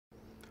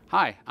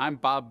Hi, I'm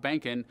Bob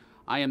Behnken.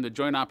 I am the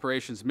Joint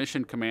Operations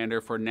Mission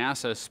Commander for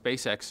NASA's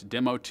SpaceX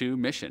Demo 2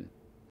 mission.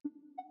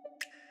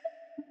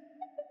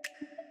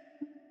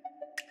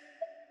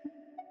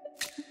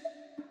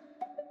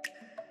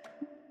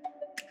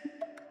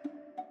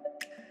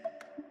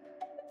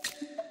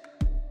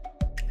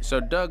 So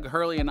Doug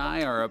Hurley and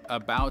I are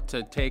about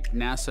to take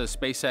NASA's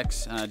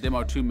SpaceX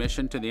Demo 2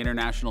 mission to the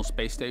International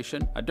Space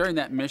Station. During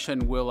that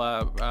mission,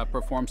 we'll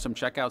perform some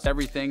checkouts,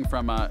 everything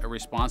from a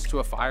response to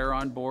a fire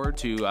on board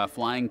to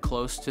flying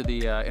close to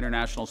the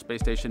International Space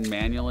Station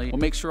manually.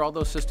 We'll make sure all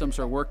those systems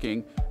are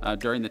working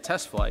during the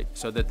test flight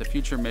so that the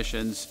future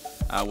missions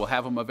will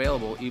have them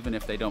available even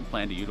if they don't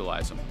plan to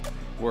utilize them.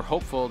 We're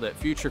hopeful that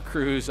future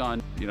crews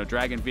on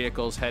Dragon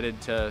vehicles headed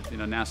to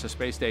NASA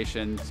space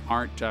station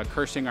aren't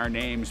cursing our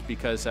names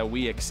because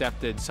we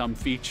accepted some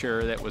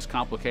feature that was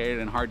complicated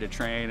and hard to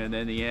train and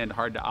in the end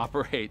hard to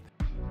operate.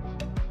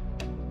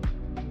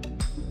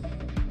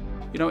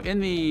 In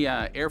the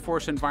Air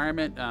Force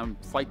environment,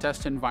 flight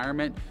test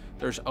environment,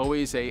 there's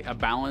always a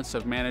balance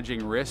of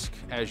managing risk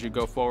as you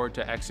go forward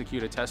to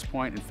execute a test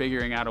point and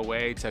figuring out a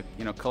way to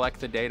collect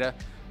the data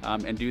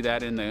and do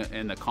that in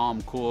the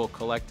calm, cool,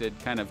 collected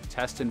kind of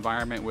test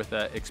environment with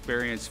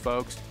experienced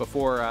folks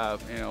before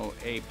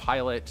a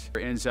pilot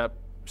ends up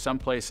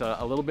someplace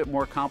a little bit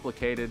more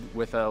complicated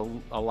with a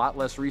lot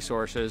less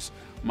resources.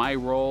 My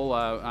role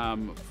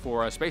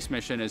for a space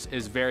mission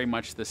is very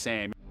much the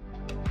same.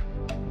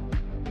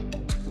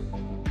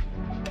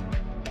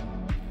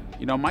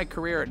 My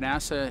career at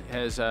NASA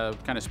has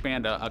kind of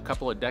spanned a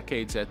couple of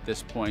decades at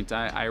this point.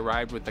 I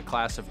arrived with the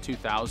class of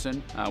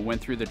 2000, went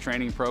through the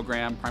training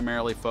program,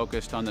 primarily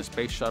focused on the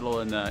space shuttle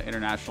and the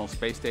International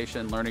Space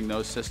Station, learning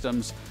those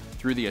systems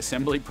through the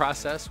assembly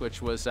process,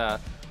 which was a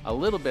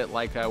little bit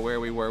like where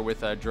we were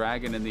with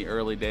Dragon in the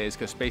early days,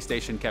 because space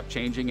station kept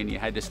changing and you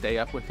had to stay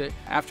up with it.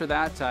 After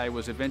that, I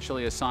was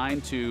eventually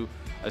assigned to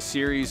a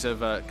series of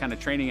kind of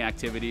training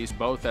activities,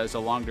 both as a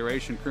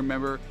long-duration crew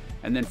member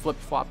and then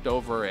flip-flopped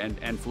over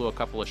and flew a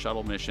couple of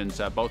shuttle missions,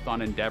 both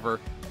on Endeavour.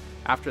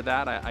 After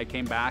that, I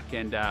came back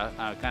and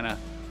kind of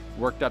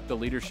worked up the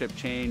leadership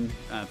chain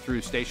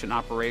through station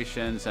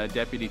operations,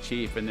 deputy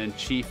chief, and then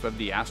chief of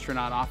the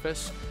astronaut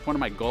office. One of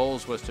my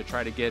goals was to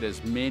try to get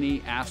as many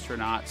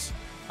astronauts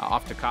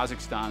off to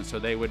Kazakhstan so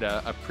they would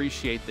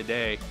appreciate the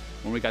day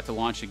when we got to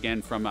launch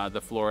again from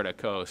the Florida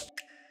coast.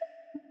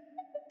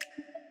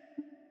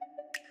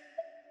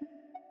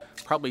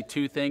 Probably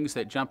two things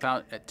that jump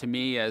out to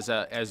me as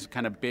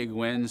kind of big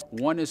wins.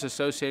 One is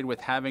associated with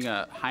having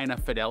a high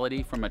enough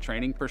fidelity from a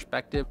training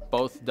perspective.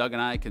 Both Doug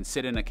and I can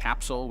sit in a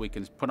capsule, we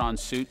can put on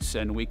suits,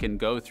 and we can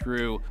go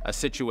through a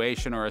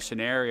situation or a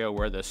scenario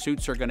where the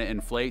suits are going to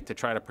inflate to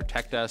try to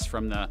protect us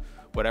from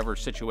whatever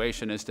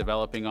situation is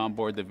developing on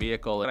board the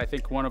vehicle. And I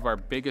think one of our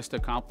biggest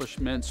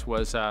accomplishments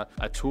was a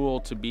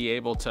tool to be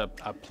able to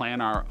plan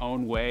our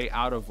own way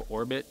out of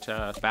orbit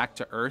back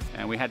to Earth.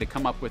 And we had to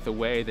come up with a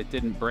way that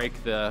didn't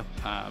break the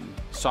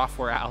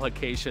software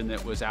allocation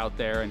that was out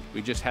there. And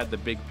we just had the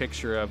big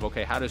picture of,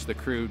 okay, how does the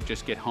crew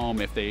just get home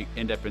if they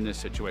end up in this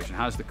situation?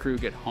 How does the crew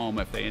get home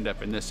if they end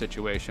up in this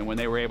situation? When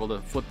they were able to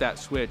flip that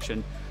switch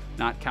and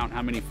not count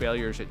how many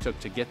failures it took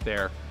to get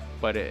there,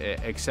 but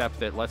accept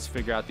that let's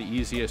figure out the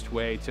easiest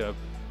way to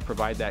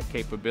provide that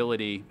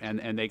capability,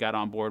 and they got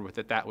on board with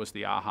it. That was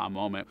the aha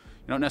moment.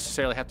 You don't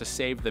necessarily have to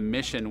save the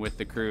mission with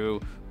the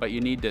crew, but you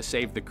need to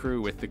save the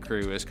crew with the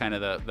crew is kind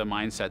of the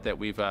mindset that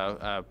we've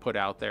put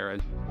out there.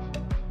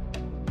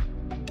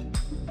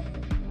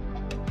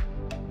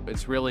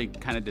 It's really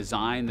kind of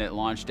designed that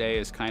launch day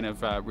is kind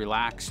of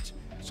relaxed.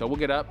 So we'll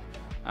get up,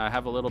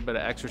 have a little bit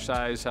of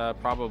exercise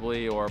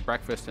probably, or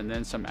breakfast and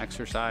then some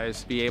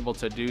exercise, be able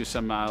to do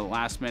some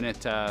last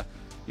minute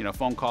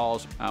phone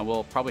calls.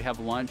 We'll probably have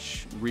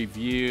lunch,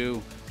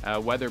 review,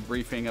 weather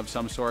briefing of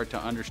some sort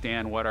to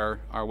understand what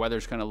our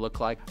weather's going to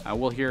look like.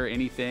 We'll hear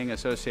anything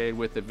associated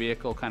with the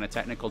vehicle, kind of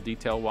technical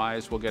detail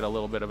wise. We'll get a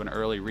little bit of an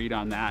early read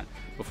on that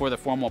before the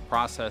formal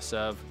process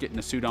of getting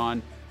the suit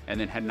on and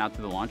then heading out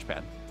to the launch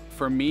pad.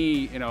 For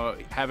me,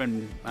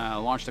 having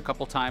launched a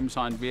couple times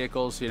on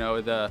vehicles,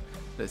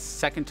 the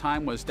second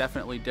time was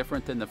definitely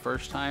different than the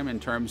first time in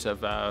terms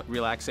of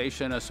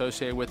relaxation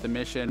associated with the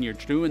mission. You're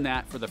doing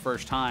that for the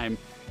first time,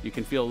 you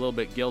can feel a little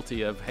bit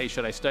guilty of, hey,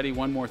 should I study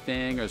one more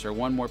thing, or is there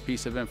one more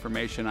piece of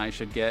information I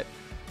should get?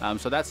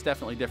 So that's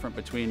definitely different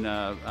between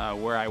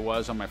where I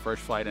was on my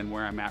first flight and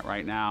where I'm at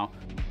right now.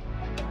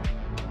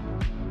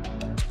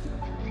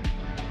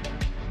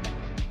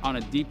 On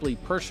a deeply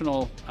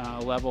personal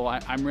level,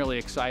 I'm really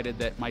excited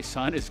that my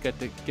son is going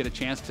to get a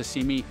chance to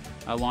see me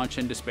launch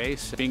into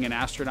space. Being an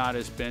astronaut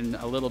has been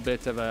a little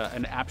bit of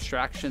an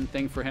abstraction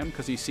thing for him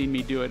because he's seen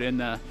me do it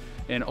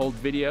in old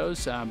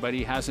videos, but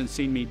he hasn't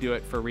seen me do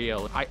it for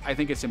real. I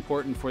think it's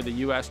important for the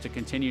U.S. to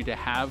continue to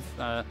have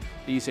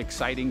these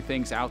exciting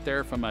things out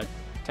there from a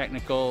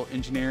technical,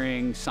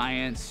 engineering,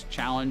 science,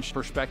 challenge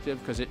perspective,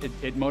 because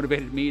it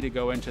motivated me to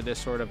go into this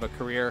sort of a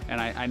career,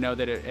 and I know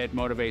that it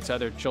motivates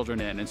other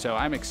children in. And so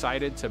I'm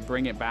excited to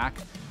bring it back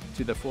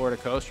to the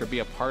Florida coast, or be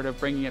a part of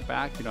bringing it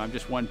back. I'm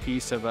just one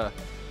piece of a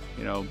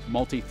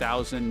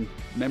multi-thousand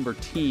member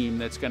team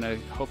that's going to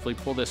hopefully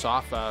pull this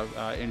off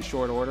in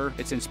short order.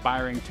 It's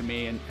inspiring to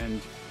me,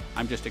 and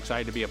I'm just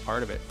excited to be a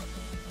part of it.